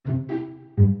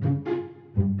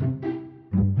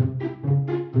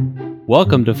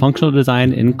Welcome to Functional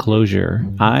Design in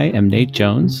Clojure. I am Nate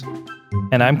Jones.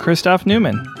 And I'm Christoph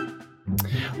Newman.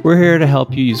 We're here to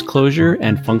help you use Clojure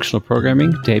and functional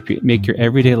programming to help you make your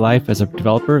everyday life as a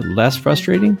developer less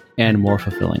frustrating and more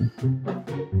fulfilling.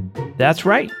 That's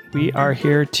right. We are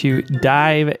here to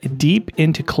dive deep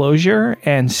into Clojure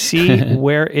and see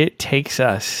where it takes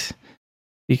us.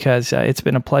 Because it's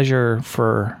been a pleasure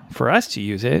for us to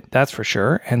use it, that's for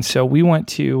sure. And so we want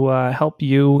to help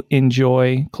you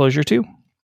enjoy Clojure too.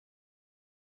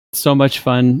 So much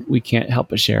fun, we can't help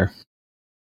but share.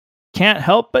 Can't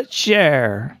help but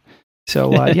share.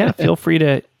 So feel free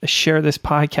to share this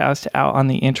podcast out on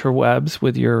the interwebs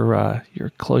with your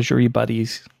Clojure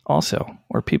buddies also,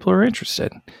 or people who are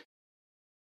interested.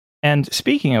 And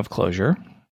speaking of Clojure,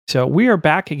 so we are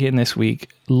back again this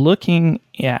week looking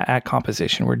at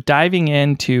composition. We're diving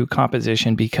into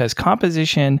composition because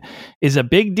composition is a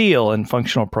big deal in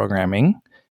functional programming.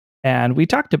 And we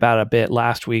talked about a bit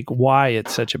last week why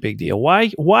it's such a big deal.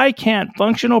 Why can't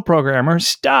functional programmers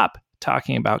stop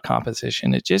talking about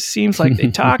composition? It just seems like they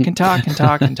talk and talk and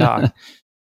talk and talk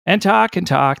and talk and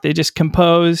talk. They just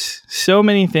compose so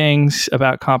many things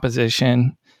about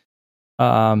composition.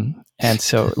 And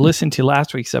so listen to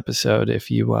last week's episode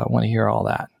if you want to hear all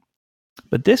that.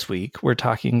 But this week, we're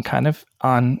talking kind of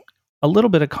on a little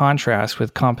bit of contrast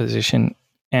with composition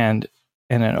and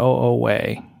in an OO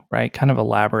way, right? Kind of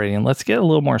elaborating. Let's get a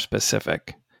little more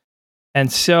specific.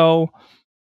 And so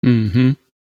the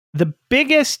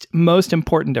biggest, most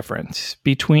important difference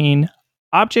between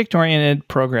object-oriented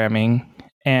programming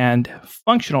and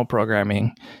functional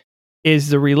programming is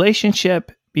the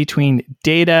relationship between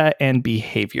data and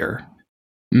behavior.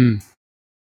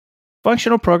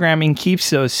 Functional programming keeps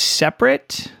those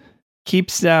separate,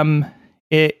 keeps them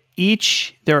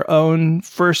each their own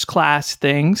first-class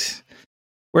things,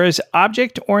 whereas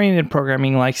object-oriented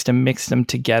programming likes to mix them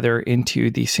together into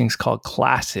these things called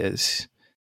classes,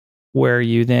 where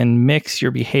you then mix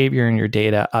your behavior and your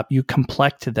data up. You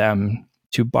complect them,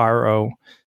 to borrow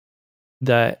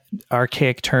the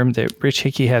archaic term that Rich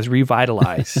Hickey has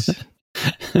revitalized.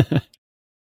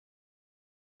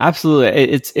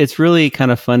 Absolutely. It's really kind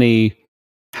of funny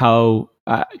how,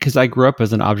 because I grew up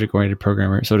as an object-oriented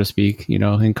programmer, so to speak,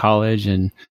 in college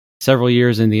and several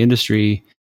years in the industry.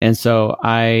 And so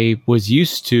I was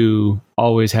used to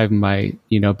always having my,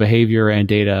 behavior and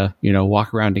data,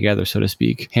 walk around together, so to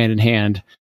speak, hand in hand.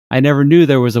 I never knew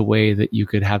there was a way that you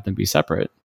could have them be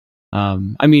separate.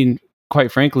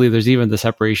 Quite frankly, there's even the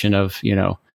separation of,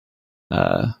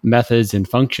 methods and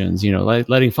functions,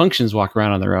 letting functions walk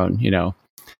around on their own,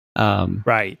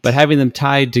 right. But having them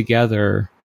tied together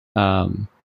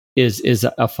is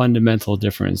a fundamental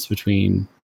difference between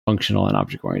functional and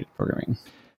object-oriented programming.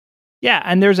 Yeah,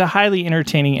 and there's a highly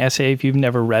entertaining essay, if you've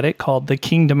never read it, called The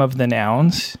Kingdom of the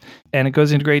Nouns. And it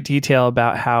goes into great detail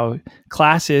about how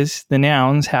classes, the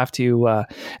nouns, have to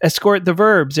escort the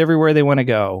verbs everywhere they want to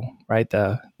go, right?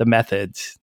 The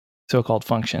methods, so-called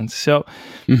functions. So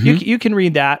you can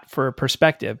read that for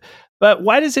perspective. But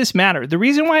why does this matter? The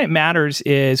reason why it matters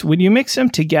is when you mix them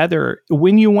together,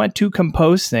 when you want to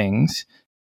compose things,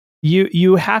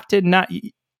 you have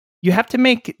to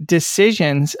make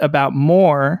decisions about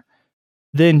more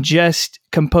than just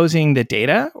composing the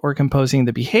data or composing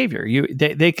the behavior.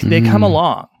 They come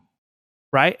along,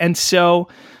 right? And so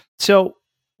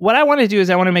what I want to do is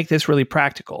I want to make this really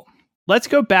practical. Let's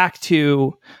go back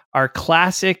to our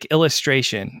classic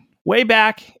illustration. Way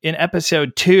back in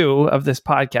episode 2 of this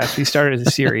podcast, we started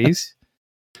a series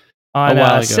on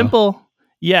a simple.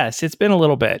 Yes, it's been a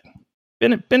little bit,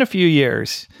 been a few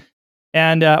years,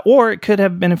 and or it could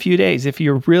have been a few days if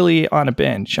you're really on a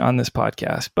binge on this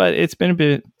podcast. But it's been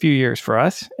a few years for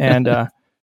us, and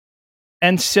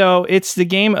and so it's the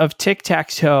game of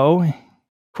tic-tac-toe.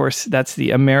 Of course, that's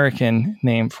the American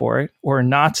name for it, or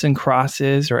noughts and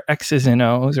crosses, or X's and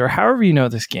O's, or however you know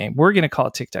this game. We're going to call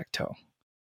it tic-tac-toe.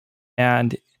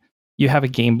 And you have a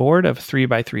game board of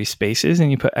 3x3 spaces, and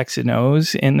you put X and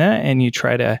O's in that, and you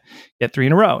try to get 3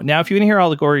 in a row. Now, if you want to hear all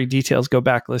the gory details, go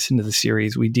back, listen to the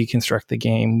series. We deconstruct the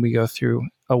game. We go through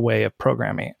a way of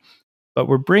programming it. But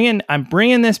I'm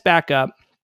bringing this back up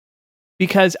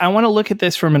because I want to look at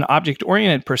this from an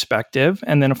object-oriented perspective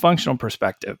and then a functional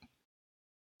perspective.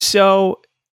 So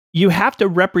you have to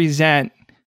represent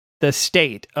the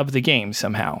state of the game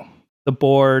somehow. The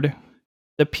board,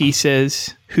 the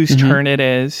pieces, whose turn it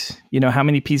is, how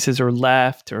many pieces are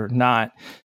left or not.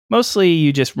 Mostly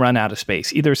you just run out of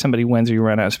space. Either somebody wins or you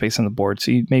run out of space on the board.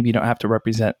 So maybe you don't have to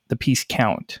represent the piece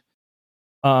count.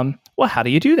 Well, how do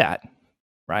you do that?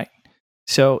 Right.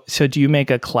 So do you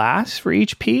make a class for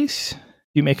each piece? Do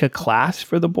you make a class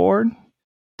for the board?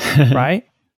 Right.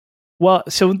 Well,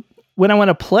 so when I want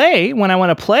to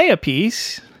play a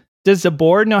piece, does the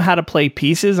board know how to play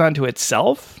pieces onto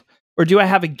itself? Or do I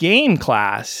have a game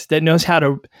class that knows how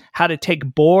to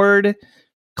take board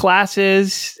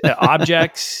classes,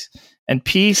 objects, and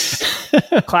piece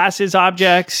classes,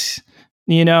 objects,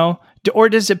 or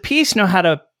does the piece know how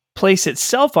to place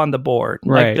itself on the board?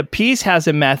 Right. Like the piece has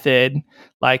a method,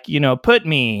 like, put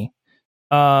me.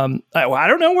 I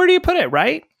don't know, where do you put it,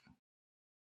 right?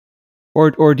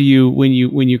 Or do you, when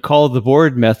you call the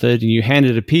board method and you hand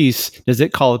it a piece, does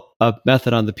it call a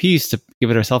method on the piece to give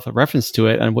it itself a reference to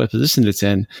it and what position it's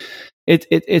in?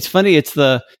 It's funny. It's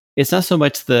not so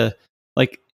much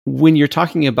like when you're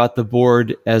talking about the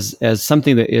board as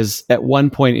something that is at one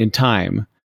point in time,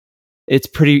 it's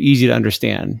pretty easy to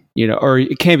understand, or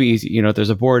it can be easy. There's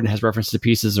a board and has reference to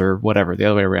pieces or whatever, the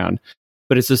other way around.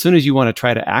 But it's as soon as you want to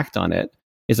try to act on it,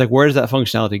 it's like, where does that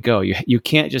functionality go? You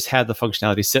can't just have the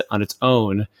functionality sit on its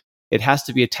own. It has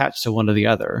to be attached to one or the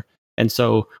other. And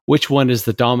so which one is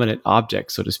the dominant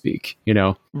object, so to speak?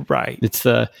 Right. It's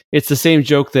the same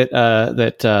joke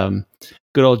that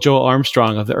good old Joel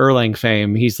Armstrong of the Erlang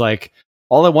fame. He's like,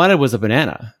 all I wanted was a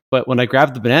banana. But when I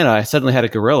grabbed the banana, I suddenly had a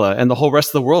gorilla and the whole rest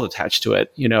of the world attached to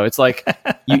it. It's like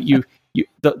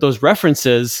those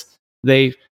references,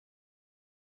 they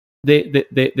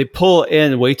pull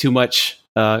in way too much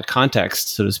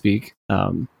context, so to speak,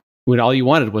 when all you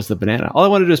wanted was the banana. All I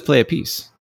wanted to do is play a piece.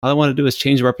 All I wanted to do is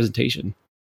change the representation.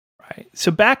 Right.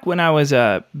 So back when I was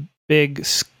a big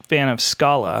fan of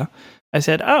Scala, I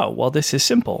said, oh, well, this is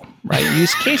simple, right?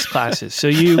 Use case classes. So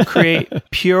you create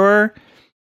pure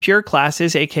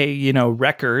classes, aka,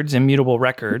 records, immutable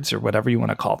records, or whatever you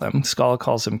want to call them. Scala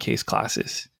calls them case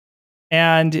classes.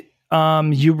 And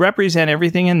you represent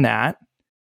everything in that.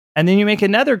 And then you make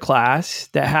another class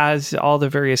that has all the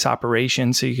various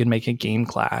operations, so you can make a game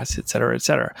class, et cetera, et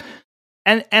cetera.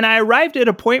 And I arrived at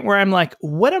a point where I'm like,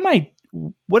 what am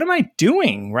I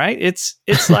doing? Right? It's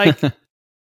like,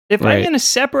 if right. I'm going to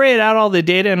separate out all the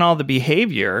data and all the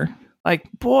behavior, like,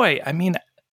 boy, I mean,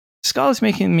 Scala's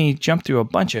making me jump through a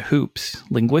bunch of hoops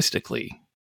linguistically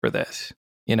for this.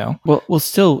 Well,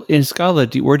 still in Scala,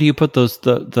 where do you put those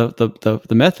the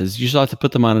methods? You still have to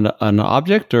put them on an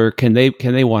object, or can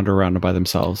they wander around by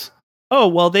themselves? Oh,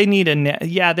 well, they need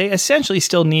they essentially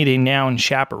still need a noun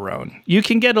chaperone. You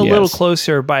can get a little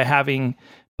closer by having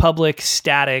public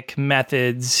static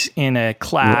methods in a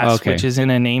class, which is in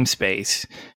a namespace.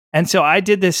 And so I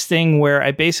did this thing where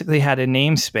I basically had a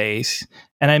namespace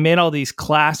and I made all these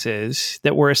classes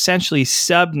that were essentially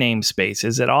sub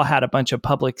namespaces that all had a bunch of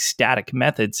public static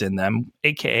methods in them,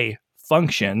 aka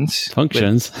functions.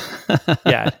 Functions.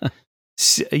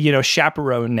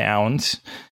 Chaperone nouns.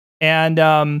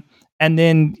 And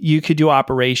then you could do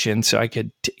operations. So I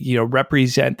could,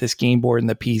 represent this game board in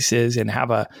the pieces and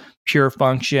have a pure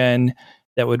function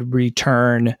that would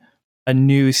return a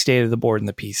new state of the board in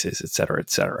the pieces, et cetera,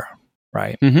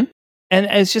 right? Mm-hmm. And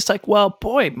it's just like, well,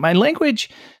 boy, my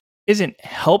language isn't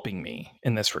helping me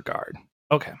in this regard.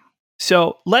 Okay.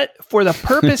 So for the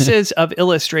purposes of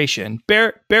illustration,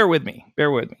 bear with me.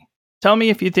 Tell me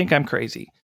if you think I'm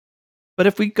crazy.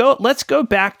 But let's go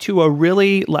back to a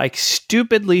really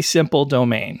stupidly simple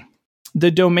domain,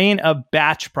 the domain of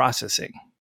batch processing,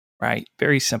 right?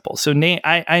 Very simple. So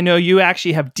I know you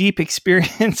actually have deep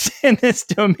experience in this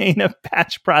domain of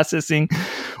batch processing,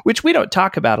 which we don't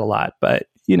talk about a lot, but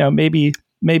maybe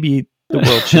the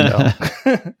world should know.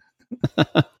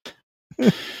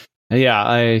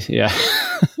 Yeah.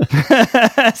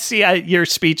 See, you're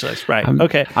speechless, right?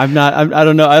 Okay. I'm not. I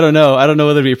don't know. I don't know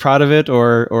whether to be proud of it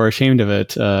or ashamed of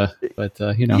it. But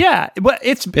Yeah, but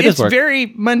it's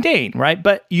very mundane, right?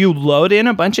 But you load in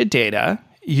a bunch of data,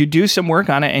 you do some work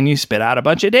on it, and you spit out a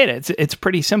bunch of data. It's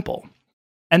pretty simple.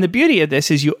 And the beauty of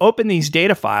this is you open these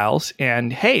data files,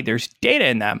 and hey, there's data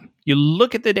in them. You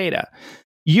look at the data.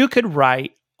 You could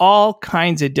write all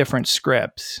kinds of different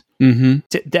scripts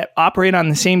that operate on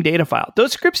the same data file.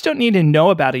 Those scripts don't need to know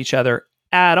about each other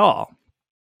at all.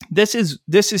 This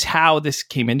is how this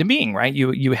came into being, right?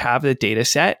 You have the data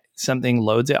set, something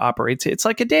loads it, operates it. It's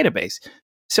like a database.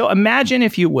 So imagine,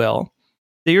 if you will,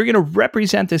 that you're going to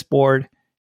represent this board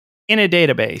in a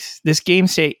database, this game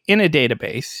state in a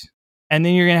database, and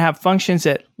then you're going to have functions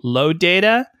that load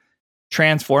data,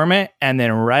 transform it, and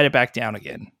then write it back down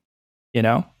again.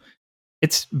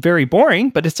 It's very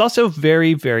boring, but it's also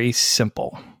very, very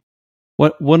simple.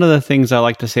 One of the things I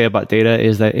like to say about data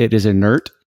is that it is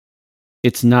inert.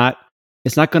 It's not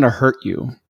going to hurt you.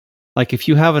 Like if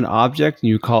you have an object and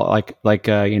you call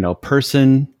it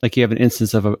person, like you have an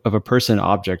instance of a person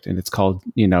object and it's called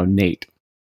Nate,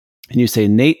 and you say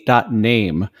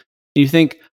Nate.name, you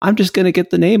think, I'm just going to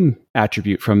get the name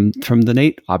attribute from the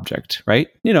Nate object, right?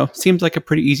 Seems like a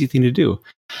pretty easy thing to do.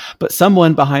 But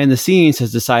someone behind the scenes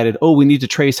has decided, oh, we need to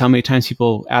trace how many times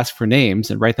people ask for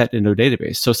names and write that into a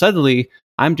database. So suddenly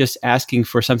I'm just asking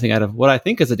for something out of what I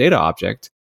think is a data object.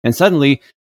 And suddenly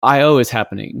IO is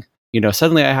happening.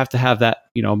 Suddenly I have to have that,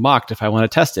 mocked if I want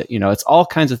to test it. It's all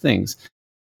kinds of things.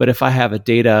 But if I have a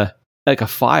data, like a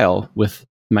file with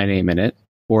my name in it,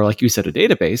 or like you said, a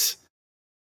database,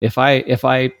 if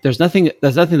I there's nothing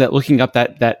that looking up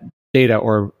that data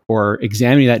or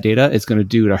examining that data is going to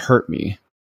do to hurt me.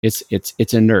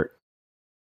 It's inert.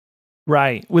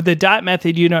 Right. With the dot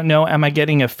method, you don't know, am I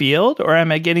getting a field or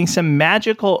am I getting some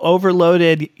magical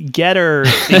overloaded getter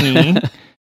thingy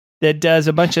that does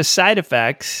a bunch of side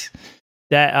effects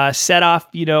that set off,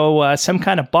 some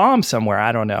kind of bomb somewhere?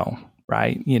 I don't know.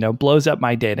 Right. Blows up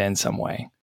my data in some way.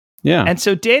 Yeah. And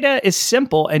so data is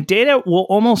simple, and data will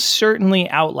almost certainly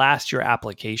outlast your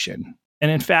application.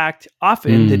 And in fact,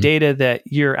 often the data that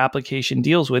your application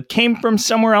deals with came from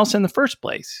somewhere else in the first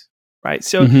place, right?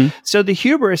 So, so the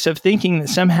hubris of thinking that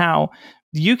somehow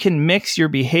you can mix your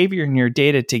behavior and your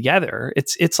data together,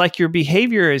 it's like your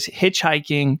behavior is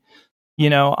hitchhiking,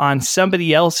 on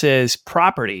somebody else's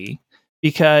property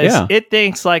because it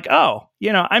thinks like, oh,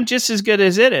 I'm just as good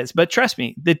as it is. But trust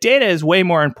me, the data is way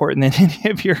more important than any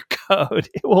of your code.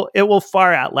 It will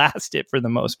far outlast it for the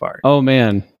most part. Oh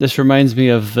man, this reminds me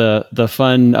of the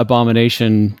fun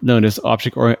abomination known as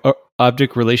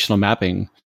object relational mapping,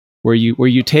 where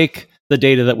you take the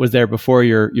data that was there before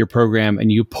your program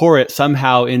and you pour it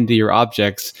somehow into your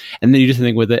objects, and then you do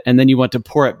something with it, and then you want to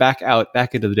pour it back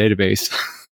into the database.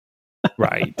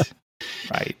 Right.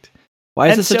 Why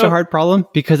is this such a hard problem?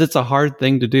 Because it's a hard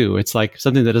thing to do. It's like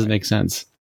something that doesn't make sense.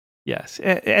 Yes.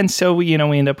 And so we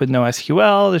end up with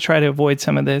NoSQL to try to avoid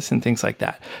some of this and things like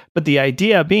that. But the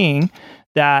idea being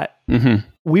that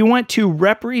we want to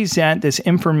represent this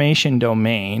information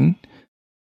domain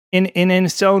in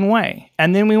its own way.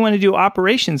 And then we want to do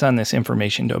operations on this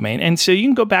information domain. And so you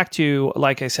can go back to,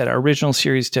 like I said, our original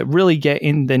series to really get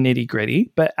in the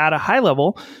nitty-gritty. But at a high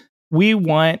level, we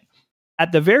want,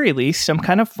 at the very least, some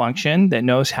kind of function that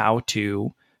knows how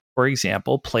to, for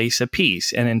example, place a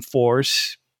piece and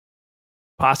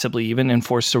possibly even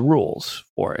enforce the rules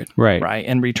for it. Right.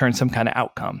 And return some kind of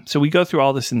outcome. So we go through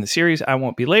all this in the series. I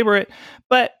won't belabor it,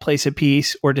 but place a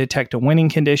piece or detect a winning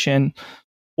condition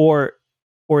or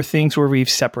things where we've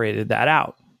separated that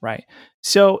out. Right.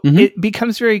 So it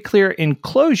becomes very clear in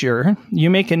Clojure. You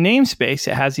make a namespace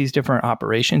that has these different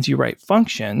operations. You write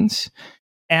functions,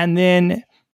 and then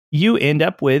you end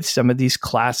up with some of these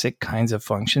classic kinds of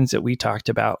functions that we talked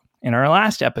about in our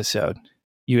last episode.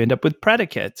 You end up with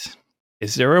predicates.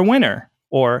 Is there a winner?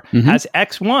 Or has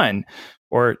X won?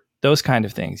 Or those kind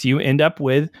of things. You end up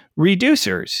with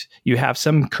reducers. You have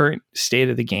some current state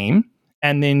of the game,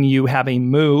 and then you have a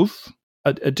move,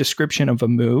 a description of a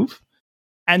move,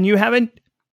 and you have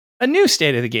a new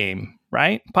state of the game,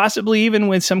 right? Possibly even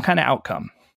with some kind of outcome.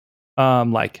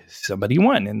 Like somebody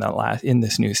won in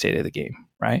this new state of the game.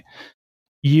 Right?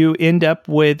 You end up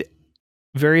with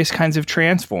various kinds of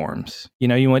transforms.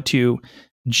 You want to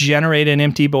generate an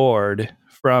empty board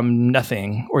from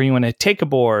nothing, or you want to take a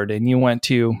board and you want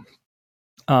to,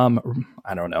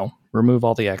 I don't know, remove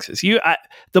all the X's.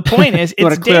 The point is, you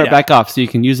want to clear it back off so you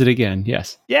can use it again.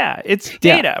 Yes. Yeah, it's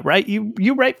data, right?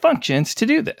 You write functions to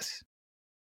do this.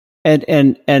 And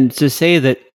to say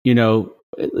that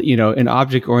in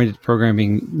object-oriented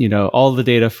programming, all the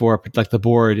data for like the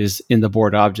board is in the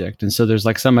board object. And so there's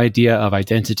like some idea of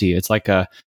identity. It's like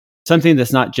something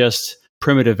that's not just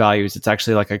primitive values. It's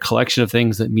actually like a collection of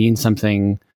things that mean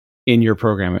something in your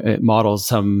program. It models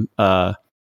some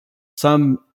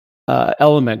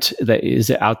element that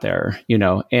is out there,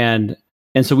 and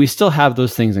so we still have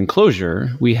those things in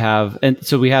Clojure. We have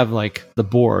like the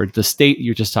board, the state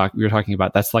we were talking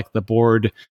about. That's like the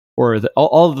board, or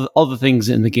all the things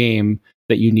in the game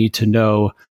that you need to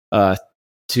know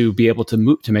to be able to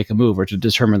make a move or to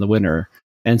determine the winner.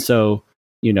 And so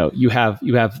you have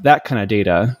that kind of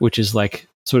data, which is like,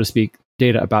 so to speak,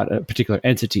 data about a particular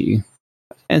entity.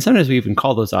 And sometimes we even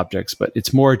call those objects, but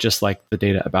it's more just like the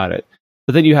data about it.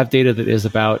 But then you have data that is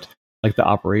about like the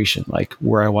operation, like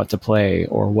where I want to play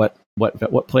or what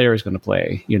player is going to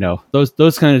play.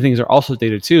 Those kind of things are also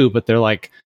data too, but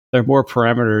they're more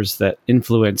parameters that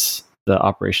influence the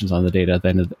operations on the data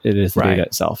than it is the data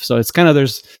itself. So it's kind of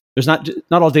there's not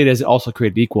all data is also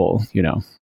created equal.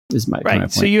 Is my kind of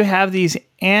point. So you have these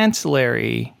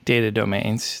ancillary data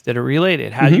domains that are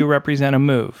related. How do you represent a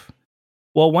move?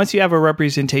 Well, once you have a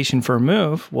representation for a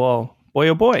move, well, boy,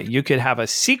 oh boy, you could have a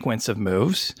sequence of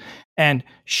moves, and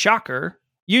shocker,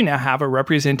 you now have a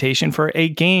representation for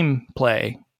a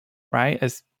gameplay, right?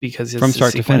 Because it's from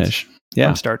start to finish. Yeah.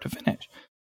 From start to finish.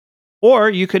 Or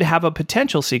you could have a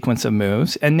potential sequence of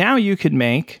moves, and now you could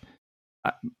make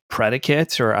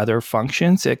predicates or other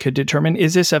functions that could determine,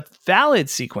 is this a valid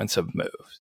sequence of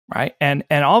moves, right? And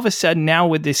all of a sudden now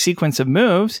with this sequence of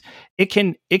moves, it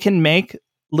could make a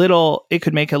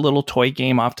little toy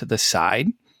game off to the side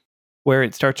where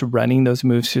it starts running those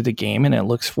moves through the game, and it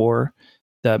looks for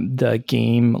the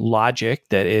game logic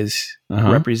that is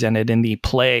represented in the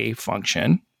play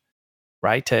function,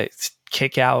 right? To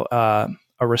kick out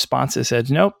a response that says,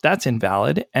 nope, that's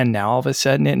invalid. And now all of a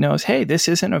sudden it knows, hey, this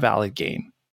isn't a valid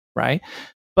game, right?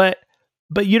 But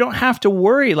you don't have to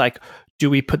worry, like, do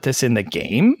we put this in the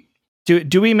game?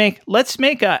 Let's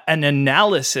make an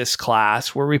analysis class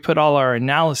where we put all our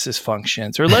analysis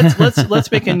functions, or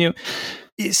let's make a new.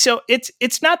 So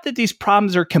it's not that these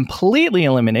problems are completely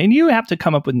eliminated. You have to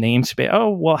come up with namespace. Oh,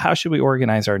 well, how should we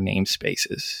organize our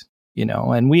namespaces?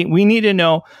 And we need to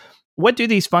know, what do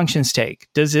these functions take?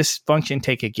 Does this function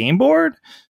take a game board?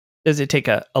 Does it take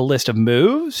a list of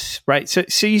moves? Right.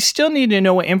 So you still need to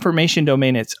know what information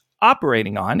domain it's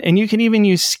operating on. And you can even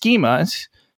use schemas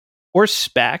or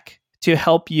spec to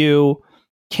help you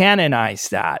canonize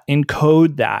that,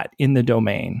 encode that in the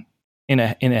domain in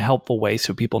a helpful way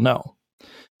so people know.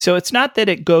 So it's not that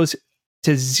it goes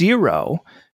to zero,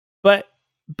 but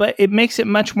it makes it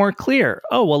much more clear.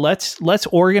 Oh, well, let's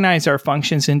organize our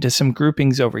functions into some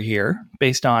groupings over here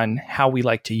based on how we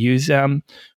like to use them,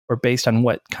 or based on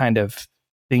what kind of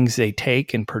things they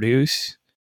take and produce,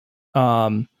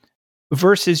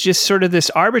 versus just sort of this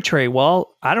arbitrary,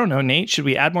 well, I don't know, Nate, should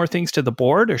we add more things to the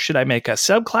board, or should I make a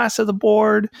subclass of the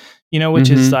board, which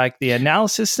is like the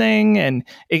analysis thing. And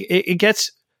it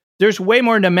gets, there's way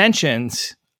more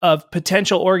dimensions of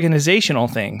potential organizational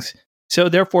things. So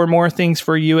therefore, more things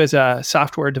for you as a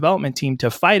software development team to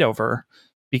fight over,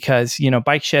 because,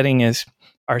 bike shedding is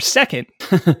our second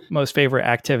most favorite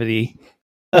activity,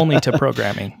 only to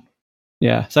programming.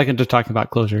 Yeah, second to talking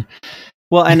about Clojure.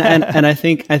 Well, and I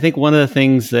think one of the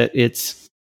things that it's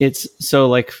so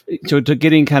like to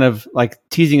getting kind of like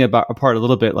teasing apart a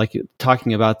little bit, like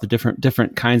talking about the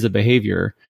different kinds of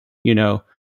behavior,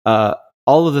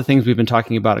 all of the things we've been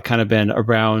talking about have kind of been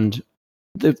around.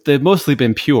 They've mostly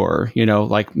been pure,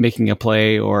 like making a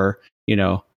play, or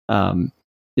did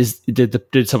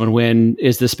someone win?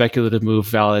 Is the speculative move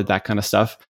valid? That kind of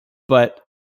stuff. But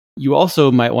you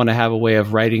also might want to have a way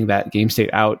of writing that game state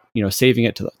out, saving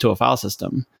it to a file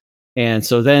system. And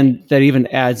so then that even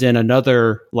adds in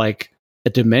another, like, a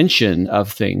dimension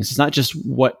of things. It's not just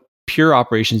what pure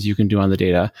operations you can do on the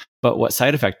data, but what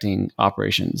side effecting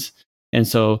operations. And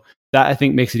so that, I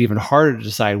think, makes it even harder to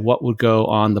decide what would go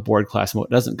on the board class and what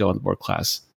doesn't go on the board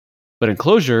class. But in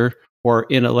Clojure, or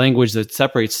in a language that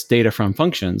separates data from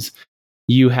functions,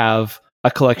 you have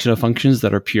a collection of functions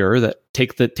that are pure, that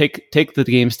take the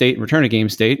game state and return a game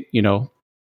state,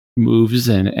 moves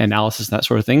and analysis and that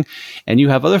sort of thing. And you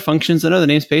have other functions in another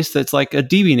namespace that's like a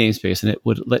DB namespace, and it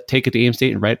would take a game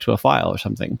state and write it to a file or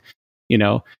something.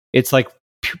 It's like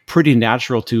pretty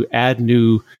natural to add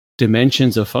new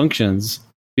dimensions of functions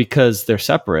because they're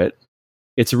separate.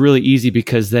 It's really easy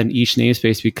because then each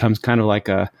namespace becomes kind of like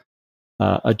a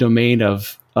domain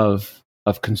of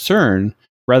concern,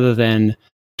 rather than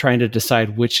trying to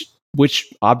decide which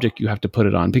object you have to put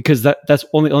it on, because that's the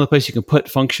only place you can put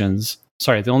functions.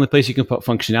 Sorry, the only place you can put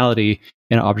functionality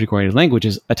in an object-oriented language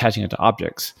is attaching it to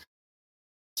objects.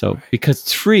 So because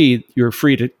it's free, you're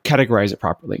free to categorize it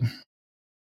properly.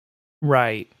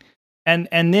 Right. And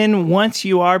then once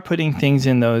you are putting things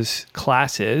in those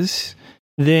classes,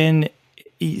 then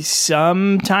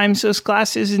sometimes those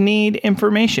classes need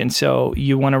information. So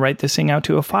you want to write this thing out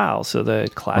to a file. So the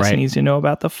class needs to know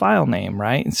about the file name,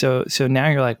 right? And so now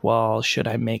you're like, well, should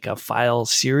I make a file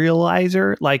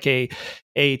serializer, like a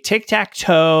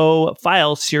tic-tac-toe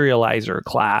file serializer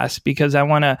class, because I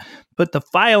want to put the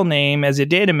file name as a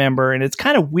data member, and it's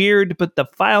kind of weird to put the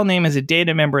file name as a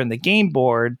data member in the game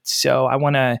board. So I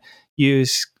want to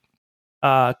use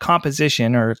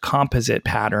composition or composite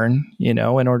pattern, in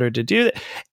order to do that,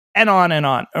 and on and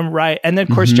on. Right. And then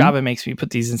of course, Java makes me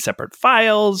put these in separate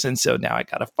files. And so now I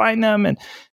got to find them.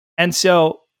 And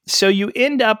so you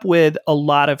end up with a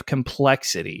lot of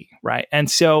complexity, right?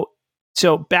 And so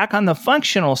back on the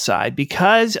functional side,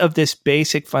 because of this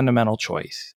basic fundamental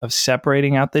choice of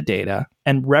separating out the data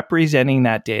and representing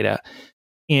that data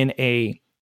in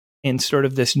sort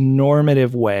of this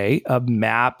normative way of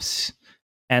maps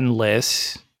and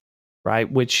lists, right?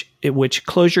 Which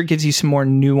Clojure gives you some more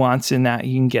nuance in that.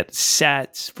 You can get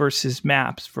sets versus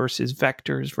maps versus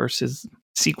vectors versus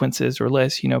sequences or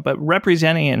lists, but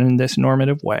representing it in this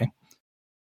normative way.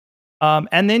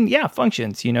 And then,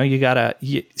 functions,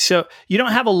 so you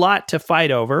don't have a lot to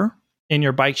fight over in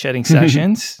your bike shedding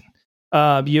sessions.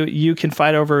 You can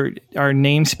fight over our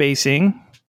namespacing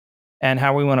and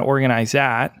how we want to organize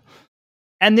that.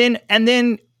 And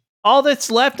then all that's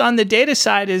left on the data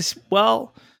side is,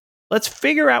 well, let's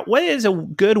figure out what is a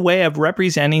good way of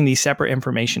representing these separate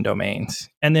information domains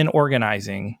and then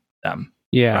organizing them.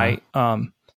 Yeah. Right.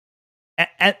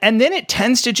 And then it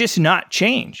tends to just not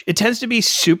change. It tends to be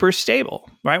super stable,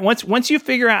 right? Once you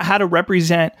figure out how to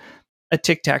represent a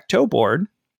tic-tac-toe board,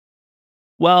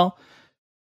 well,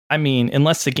 I mean,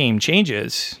 unless the game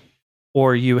changes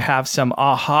or you have some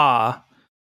aha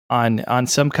on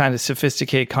some kind of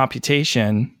sophisticated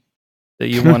computation that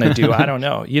you want to do, I don't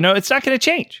know. It's not going to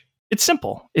change. It's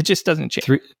simple. It just doesn't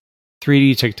change.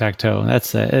 3D tic-tac-toe.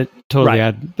 That's it. Totally.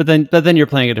 Right. But then you're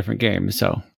playing a different game.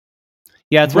 So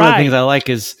yeah, it's one of the things I like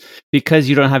is because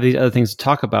you don't have these other things to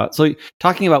talk about. So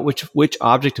talking about which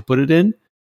object to put it in,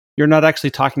 you're not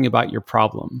actually talking about your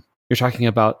problem. You're talking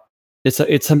about it's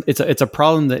a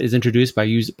problem that is introduced by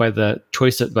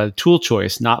the tool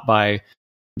choice, not by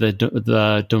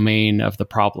the domain of the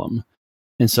problem.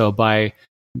 And so by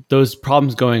those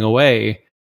problems going away,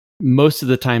 most of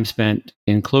the time spent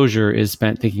in Clojure is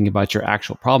spent thinking about your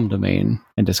actual problem domain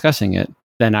and discussing it,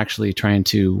 than actually trying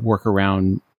to work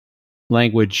around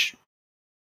language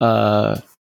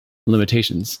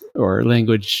limitations or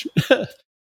language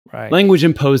language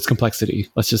imposed complexity.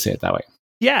 Let's just say it that way.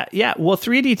 Yeah. Well,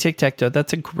 3D tic-tac-toe,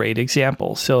 that's a great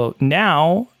example. So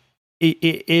now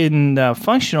in the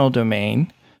functional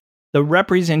domain, the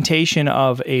representation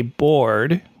of a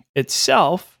board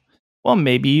itself, well,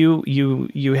 maybe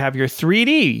you have your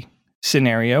 3D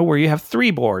scenario where you have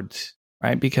 3 boards,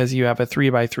 right? Because you have a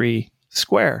 3x3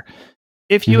 square.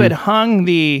 If you had hung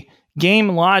the game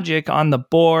logic on the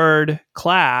board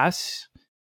class,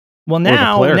 well,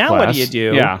 now what do you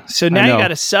do? Yeah, so now you got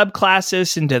to subclass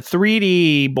this into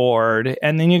 3D board,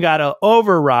 and then you got to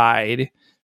override,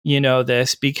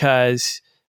 this because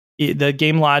the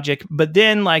game logic. But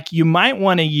then, you might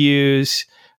want to use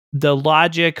the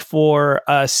logic for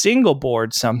a single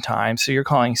board sometimes. So you're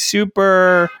calling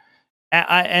super,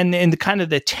 and kind of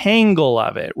the tangle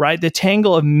of it, right? The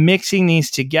tangle of mixing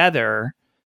these together.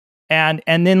 And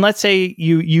then let's say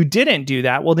you didn't do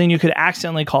that. Well, then you could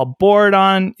accidentally call board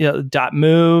on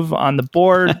 .move on the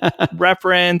board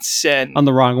reference and on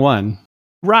the wrong one,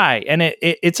 right? And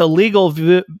it's a legal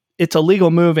move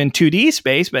in 2D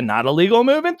space, but not a legal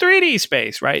move in 3D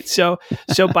space, right? So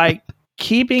by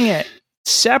keeping it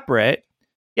separate,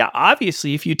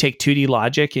 obviously, if you take 2D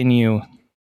logic and you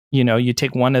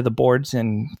take one of the boards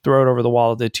and throw it over the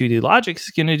wall of the 2D logic,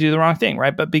 it's going to do the wrong thing,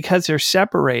 right? But because they're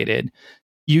separated,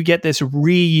 you get this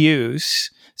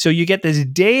reuse. So you get this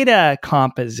data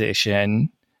composition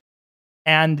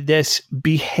and this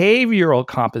behavioral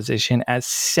composition as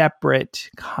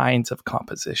separate kinds of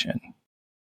composition.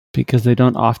 Because they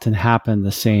don't often happen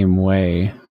the same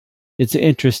way. It's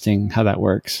interesting how that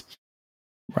works.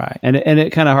 Right. And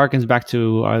it kind of harkens back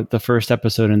to the first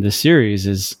episode in this series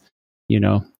is,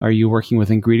 are you working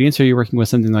with ingredients or are you working with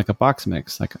something like a box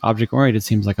mix? Like object-oriented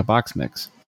seems like a box mix.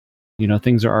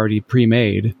 Things are already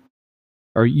pre-made,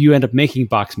 or you end up making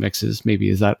box mixes. Maybe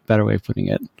is that a better way of putting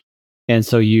it? And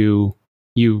so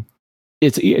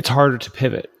it's harder to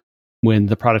pivot when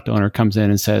the product owner comes in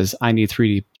and says, "I need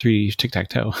 3D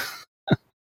tic-tac-toe."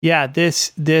 Yeah,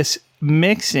 this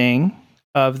mixing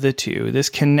of the two, this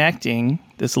connecting,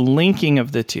 this linking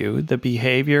of the two, the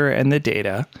behavior and the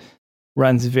data,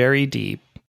 runs very deep.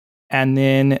 And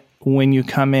then when you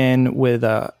come in with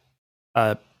a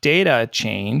data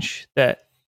change that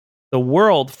the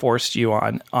world forced you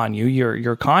on you,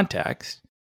 your context,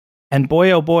 and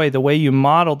boy, oh boy, the way you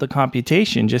modeled the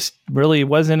computation just really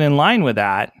wasn't in line with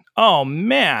that. Oh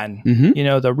man,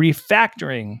 the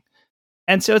refactoring.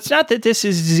 And so it's not that this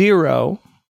is zero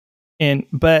in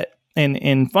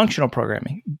functional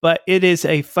programming, but it is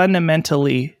a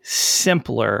fundamentally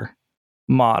simpler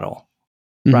model,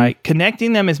 right?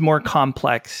 Connecting them is more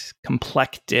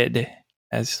complected,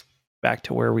 as back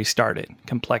to where we started.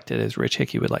 Complected, as Rich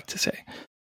Hickey would like to say.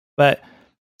 But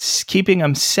keeping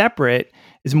them separate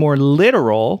is more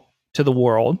literal to the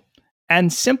world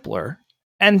and simpler,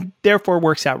 and therefore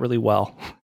works out really well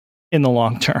in the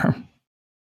long term.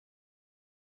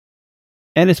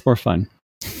 And it's more fun.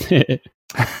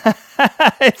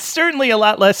 It's certainly a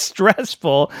lot less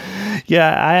stressful.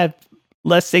 Yeah, I have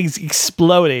less things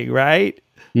exploding, right?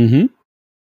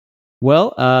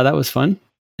 Well, that was fun.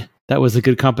 That was a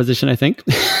good composition, I think.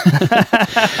 This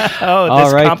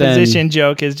composition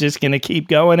joke is just going to keep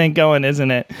going and going,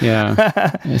 isn't it?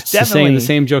 Yeah. It's saying the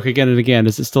same joke again and again.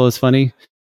 Is it still as funny?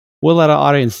 We'll let our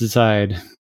audience decide.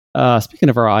 Speaking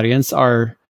of our audience,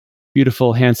 our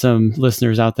beautiful, handsome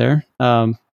listeners out there,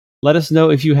 let us know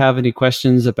if you have any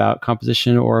questions about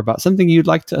composition or about something you'd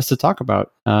like us to talk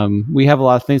about. We have a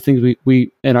lot of things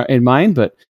we in mind,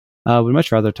 but we'd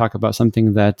much rather talk about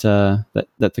something that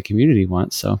the community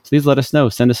wants. So please let us know.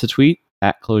 Send us a tweet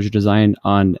at Clojure Design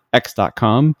on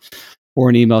x.com or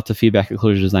an email to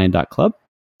feedback@clojuredesign.club.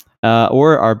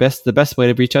 Or the best way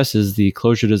to reach us is the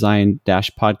Clojure Design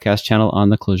podcast channel on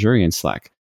the Clojurian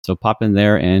Slack. So pop in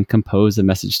there and compose a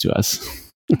message to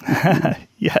us.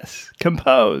 Yes,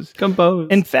 compose. Compose.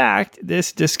 In fact,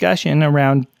 this discussion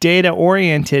around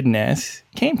data-orientedness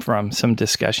came from some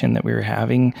discussion that we were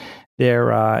having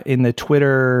there in the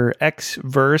Twitter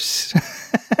X-verse.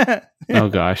 Oh,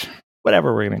 gosh.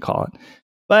 Whatever we're going to call it.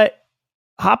 But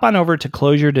hop on over to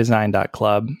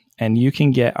clojuredesign.club and you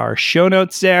can get our show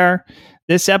notes there.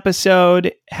 This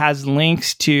episode has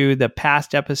links to the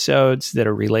past episodes that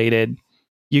are related.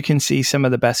 You can see some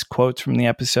of the best quotes from the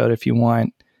episode if you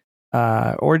want,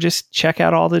 or just check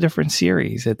out all the different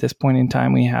series. At this point in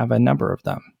time, we have a number of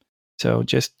them. So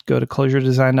just go to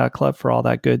clojuredesign.club for all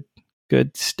that good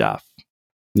stuff.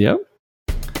 Yep.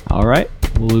 All right.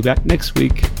 We'll be back next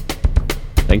week.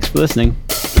 Thanks for listening.